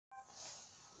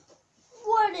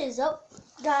What is up,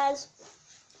 guys?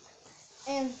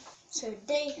 And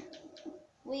today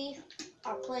we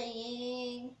are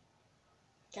playing.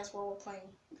 Guess what we're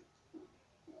playing?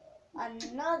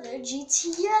 Another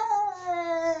GTA.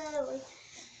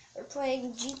 We're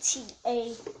playing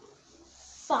GTA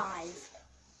 5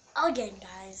 again,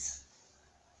 guys.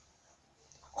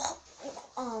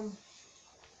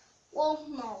 Well,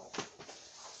 no,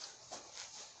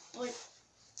 but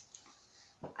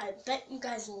I bet you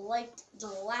guys liked the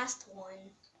last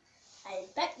one. I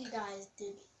bet you guys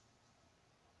did.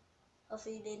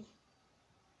 Hopefully you did.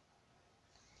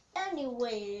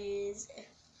 Anyways,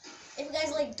 if you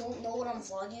guys don't know what I'm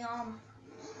vlogging on,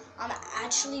 I'm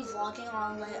actually vlogging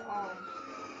on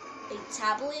a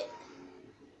tablet,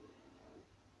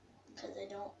 because I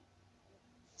don't.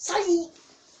 Sorry,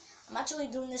 I'm actually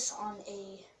doing this on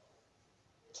a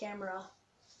camera.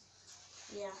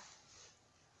 Yeah,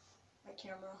 my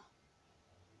camera.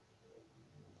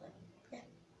 But yeah,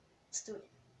 let's do it.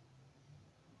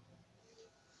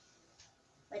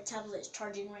 My tablet is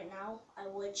charging right now. I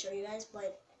would show you guys, but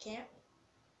I can't.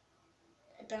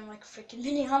 I've been like a freaking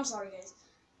minute. I'm sorry, guys.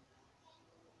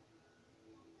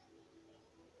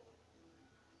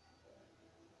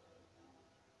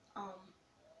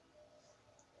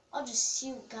 I'll just see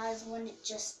you guys when the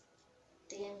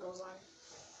game goes on.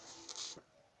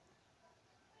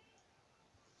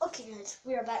 Okay, guys,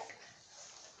 we are back.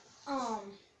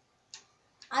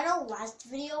 I know last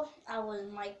video I was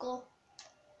Michael,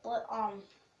 but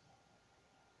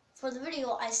for the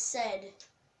video I said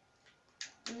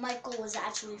Michael was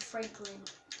actually Franklin.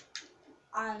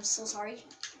 I'm so sorry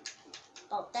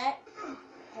about that.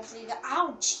 Hopefully you guys,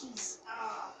 ow, jeez.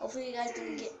 Hopefully you guys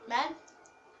didn't get mad,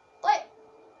 but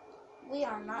we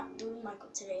are not doing Michael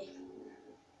today.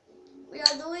 We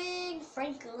are doing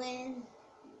Franklin.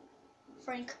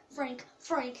 Frank.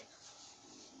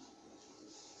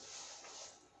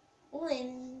 What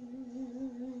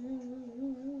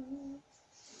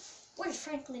is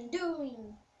Franklin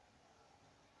doing?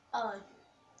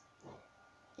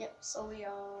 Yep, so we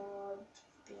are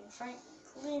being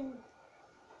Franklin.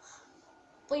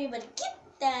 But you better get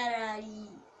that out of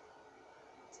here.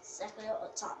 Exactly,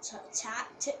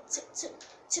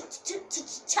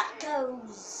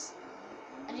 tacos.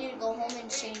 I need to go home and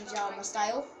change my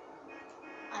style.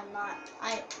 I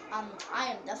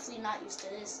am definitely not used to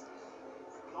this.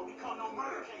 Don't be caught no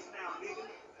murder case now, nigga.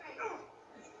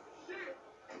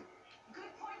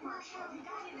 Good point, Marshall. You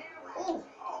got it there. Oh,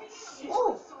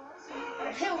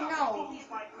 hell no.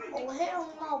 Oh, hell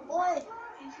no, boy.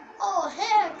 Oh,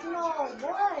 heck no,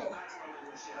 boy.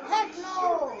 Heck no.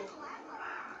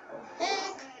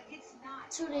 Heck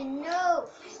to the no.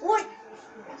 What?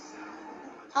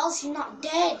 How's he not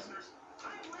dead?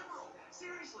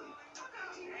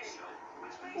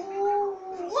 Ooh,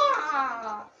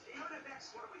 wow.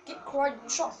 Get quite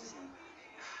shot.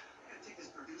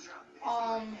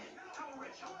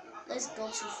 Let's go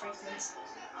to Franklin's.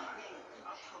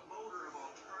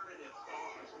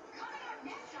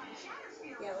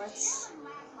 Yeah, let's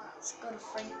go to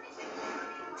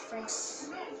Frank's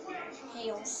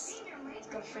Hales. Let's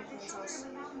go to Franklin's house.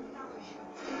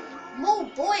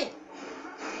 Move, boy!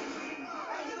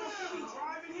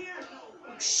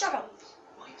 Oh, shut up.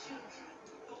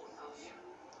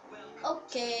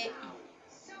 Okay.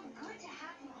 So good to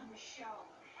have you on the show.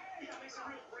 Yeah, makes a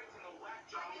real break from the whack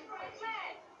job.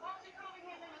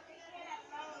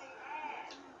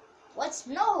 What's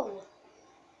no?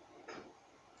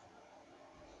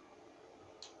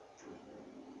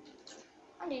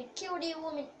 I need to kill the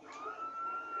woman.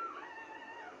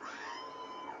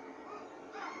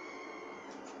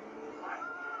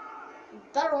 You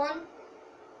better run.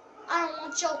 I don't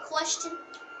want your question.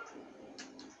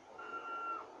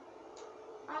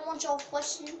 I don't want your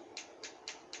question.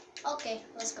 Okay,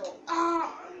 let's go.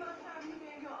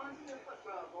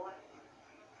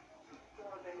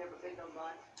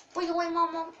 What are you wearing,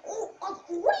 Mom? Oh,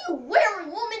 what are you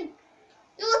wearing, woman?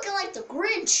 You're looking like the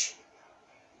Grinch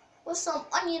with some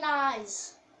onion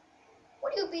eyes.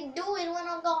 What do you be doing when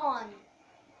I'm gone?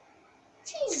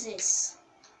 Jesus.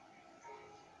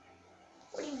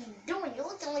 What are you doing? You're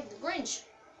looking like the Grinch.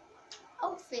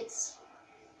 Outfits.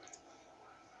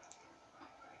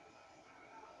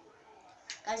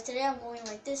 Guys, today I'm going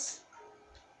like this.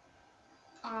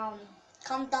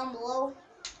 Comment down below.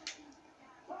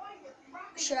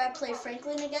 Should I play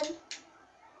Franklin again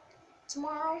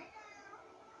tomorrow?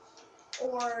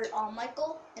 Or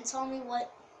Michael? And tell me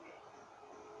what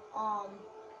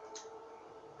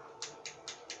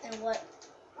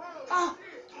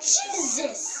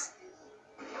Jesus!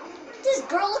 This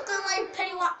girl looking like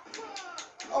Pennywise.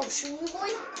 Oh, shoot me, boy.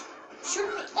 Shoot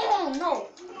me. Oh no.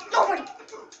 Nobody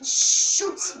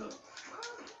shoots me.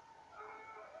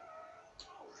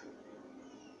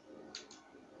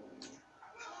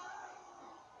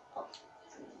 Oh.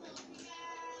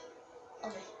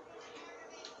 Okay.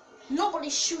 Nobody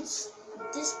shoots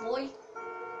this boy.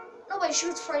 Nobody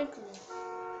shoots Franklin.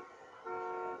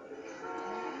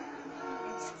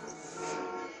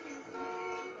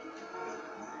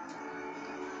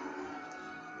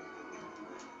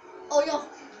 Oh,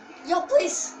 yo,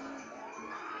 please.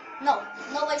 No,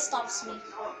 nobody stops me.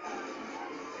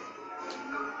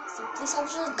 So police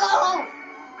officers, go!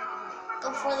 Go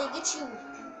before they get you.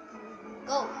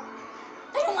 Go.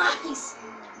 Pennywise!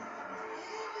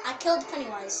 I killed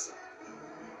Pennywise.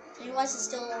 Pennywise is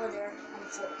still over there on the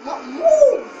floor.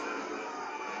 Move!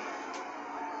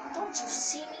 Don't you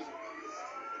see me?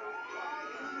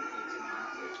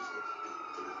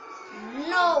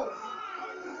 No!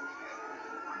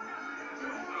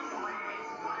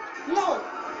 No!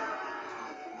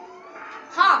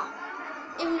 Ha!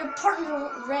 Even your partner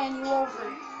ran you over.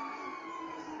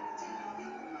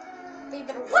 But you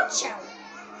better watch out.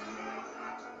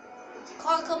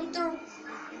 Car come through.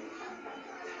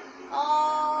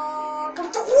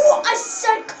 Come through. Ooh, I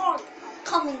said car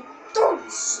coming through.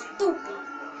 Stupid.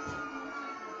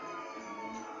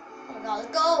 Oh my god,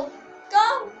 let's go. Go.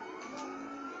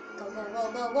 Go, go,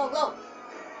 go, go, go, go.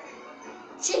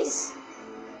 Jeez.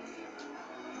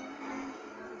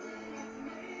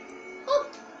 Oh.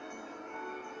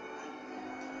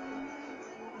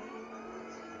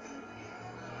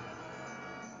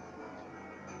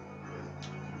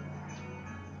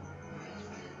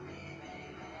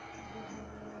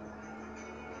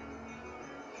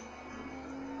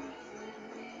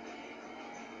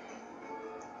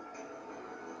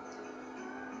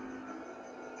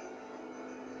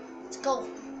 Let's go.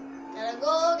 Gotta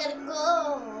go, gotta go.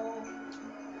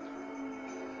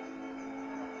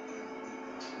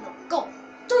 No, go.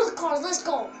 Through the cars, let's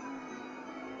go.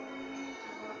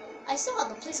 I still have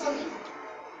the police on me.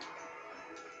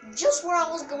 Just where I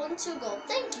was going to go.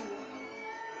 Thank you.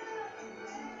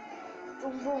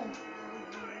 Boom, boom.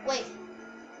 Wait.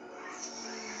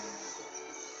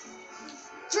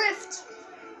 Drift.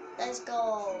 Let's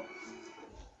go.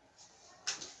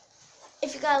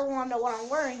 If you guys want to know what I'm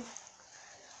wearing,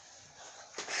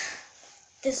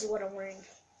 this is what I'm wearing.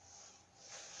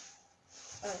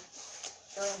 Alright,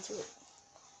 go into it.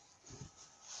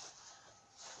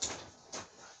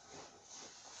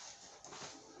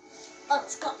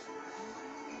 Let's go.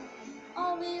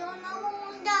 I'll be your number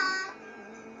one guy.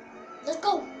 Let's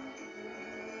go.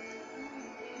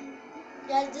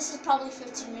 Yeah, this is probably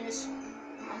 15 minutes.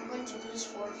 I'm going to do this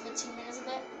for 15 minutes of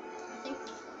it, I think.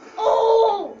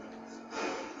 Oh!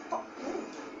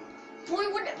 Boy,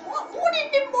 what did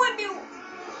the boy do?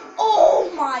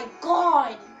 Oh my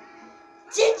god!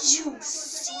 Did you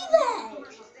see that?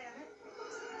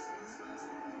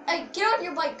 Hey, get on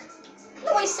your bike.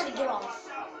 Nobody said to get off.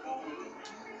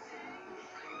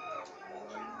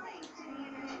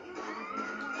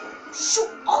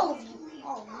 Shoot all of you.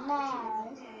 Oh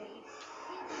no.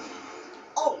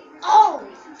 Oh!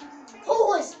 Who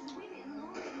was?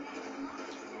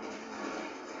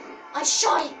 I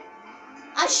shot it.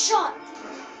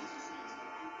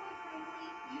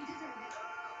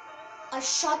 I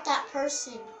shot that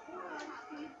person.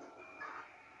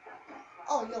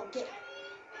 Oh, yo, get.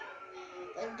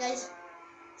 Wait, guys,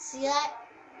 see that?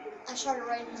 I shot it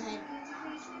right in the head.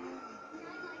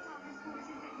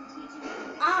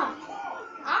 Ah!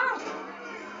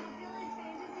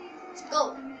 Let's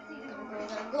go.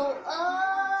 Gotta go.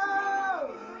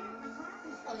 Oh!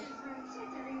 Okay.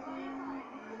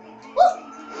 Woo!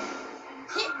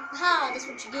 Hit. Ha! That's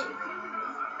what you get.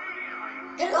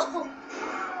 Get go.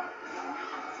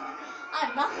 I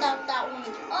knocked out that one.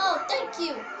 Oh, thank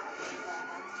you.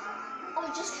 Oh,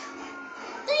 just.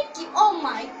 Thank you. Oh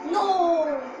my.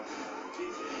 No.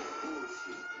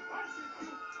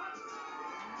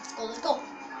 Let's go.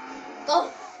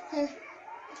 Go. I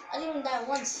didn't even die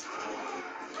once.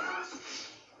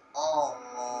 Oh.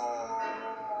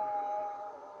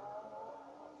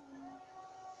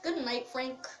 Good night,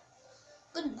 Frank.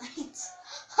 Good night.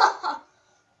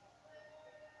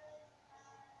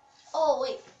 Oh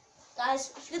wait,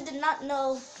 guys, if you did not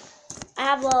know, I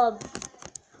have a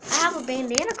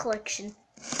bandana collection.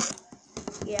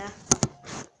 Yeah.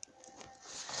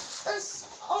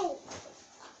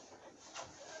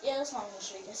 Yeah, that's what I'm gonna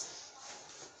show you guys.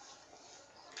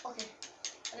 Okay,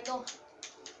 gotta go.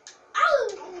 Ow!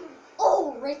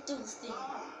 Oh, right through this thing.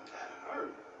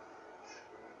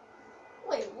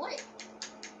 Wait, what?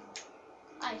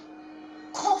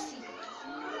 Coffee.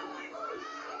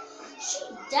 She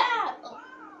Dad! Oh.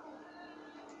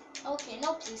 Okay,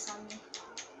 no please on me.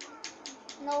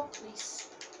 No please.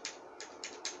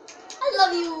 I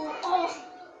love you! Oh!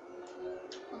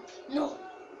 No!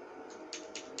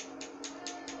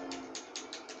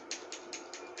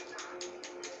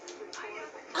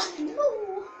 No!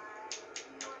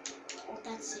 Oh,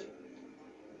 that's it.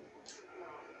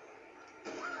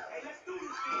 Hey, let's do this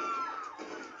thing.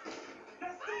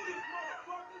 Let's do this,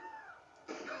 motherfucker.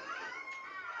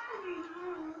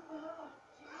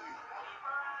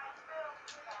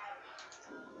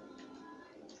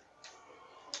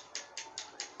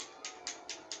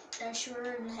 Did I shoot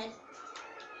her in the head?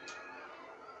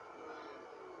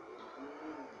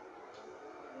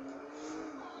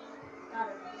 Got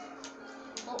her.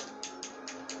 Oh.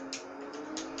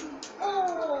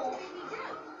 Oh!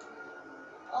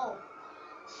 Oh.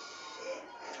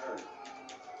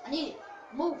 I need it.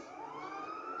 Move.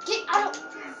 Get out of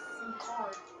the car.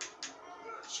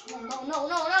 No, no, no,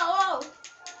 no, no, no!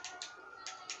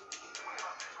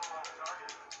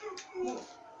 Move.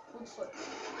 Move foot.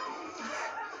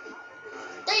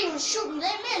 They didn't even shoot me,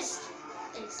 they missed.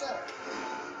 They suck.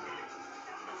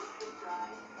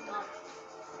 God.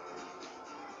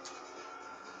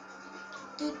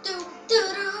 Do, do, do,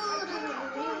 do, do,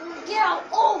 do. Get out.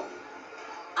 Oh!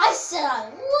 I said I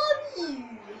love you.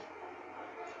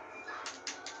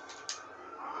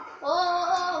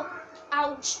 Oh!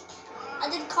 Ouch. I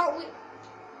did cartwheel.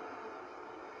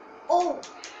 Oh!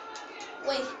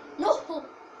 Wait. No!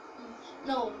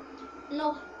 No.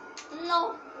 No.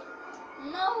 No.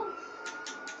 No.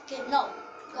 Okay, no.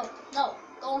 Go. No.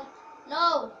 Go.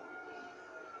 No.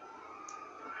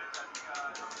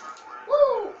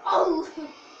 Woo! Oh!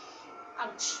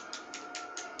 Ouch.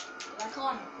 Go back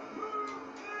on.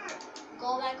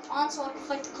 Go back on so I can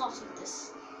fight the cops with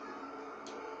this.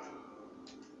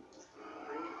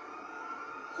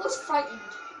 Who's frightened?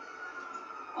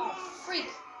 Oh, freak.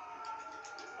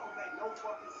 Don't make no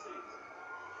fucking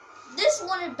sense. This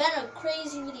one had been a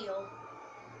crazy video.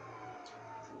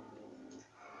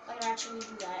 If I can actually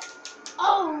do that.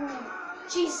 Oh!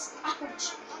 Jeez!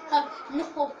 Ouch!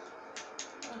 No!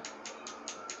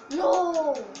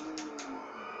 No!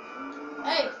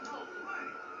 Hey!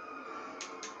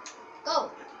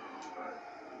 Go!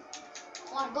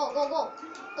 Come on, go, go, go!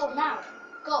 Go now!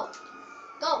 Go!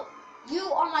 Go!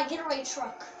 You are my getaway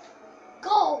truck!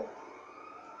 Go!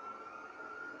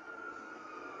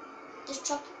 This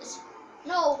truck is...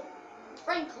 No!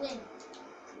 Franklin!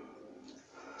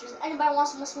 Does anybody want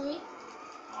to mess with me?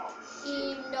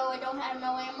 Even though I don't have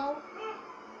no ammo?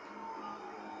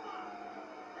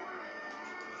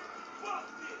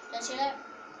 Did I see that?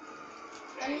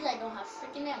 That means I don't have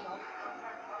freaking ammo.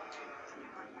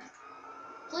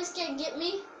 Police can't get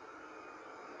me.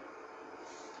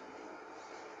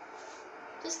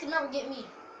 Police can never get me.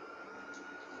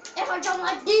 If I jump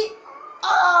like deep.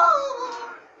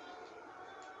 Oh!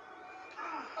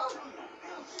 Oh!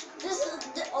 This is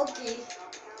okay.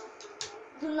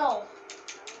 You know,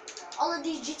 all of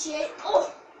these GTA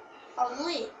are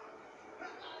lit.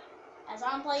 As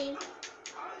I'm playing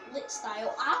lit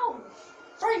style. Ow!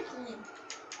 Franklin!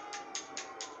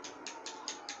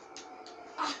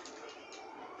 Ah.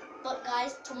 But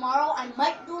guys, tomorrow I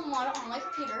might do a mod on my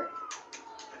computer.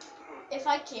 If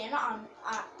I can,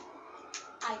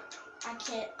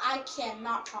 I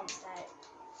cannot promise that.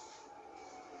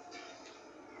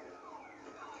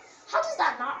 How does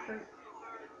that not hurt?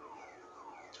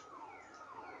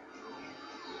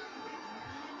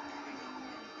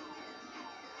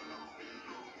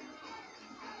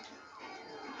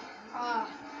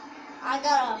 I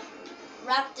gotta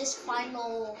wrap this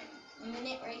final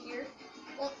minute right here.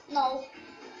 Well, no.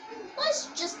 Let's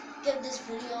just give this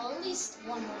video at least 1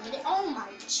 more minute. Oh my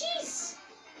jeez!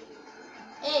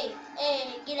 Hey,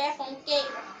 hey, get that from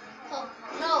gate. Oh,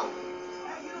 no.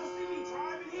 Hey, you don't see me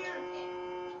driving here?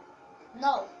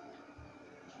 No.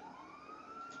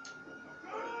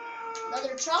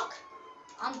 Another truck?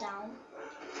 I'm down.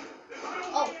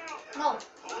 Oh, no.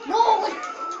 No! Wait.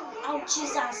 Oh,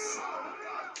 Jesus.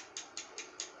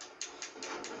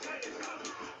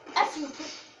 F you.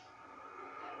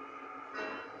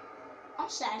 I'm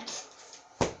sad.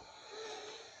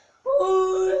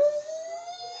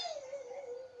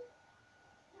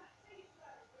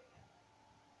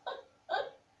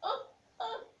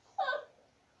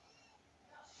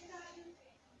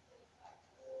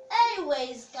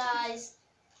 Anyways, guys,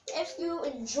 if you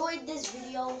enjoyed this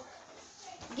video,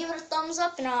 give it a thumbs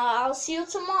up, and I'll see you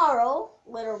tomorrow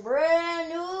with a brand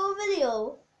new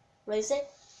video. Ready, set,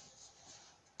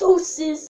 deuces.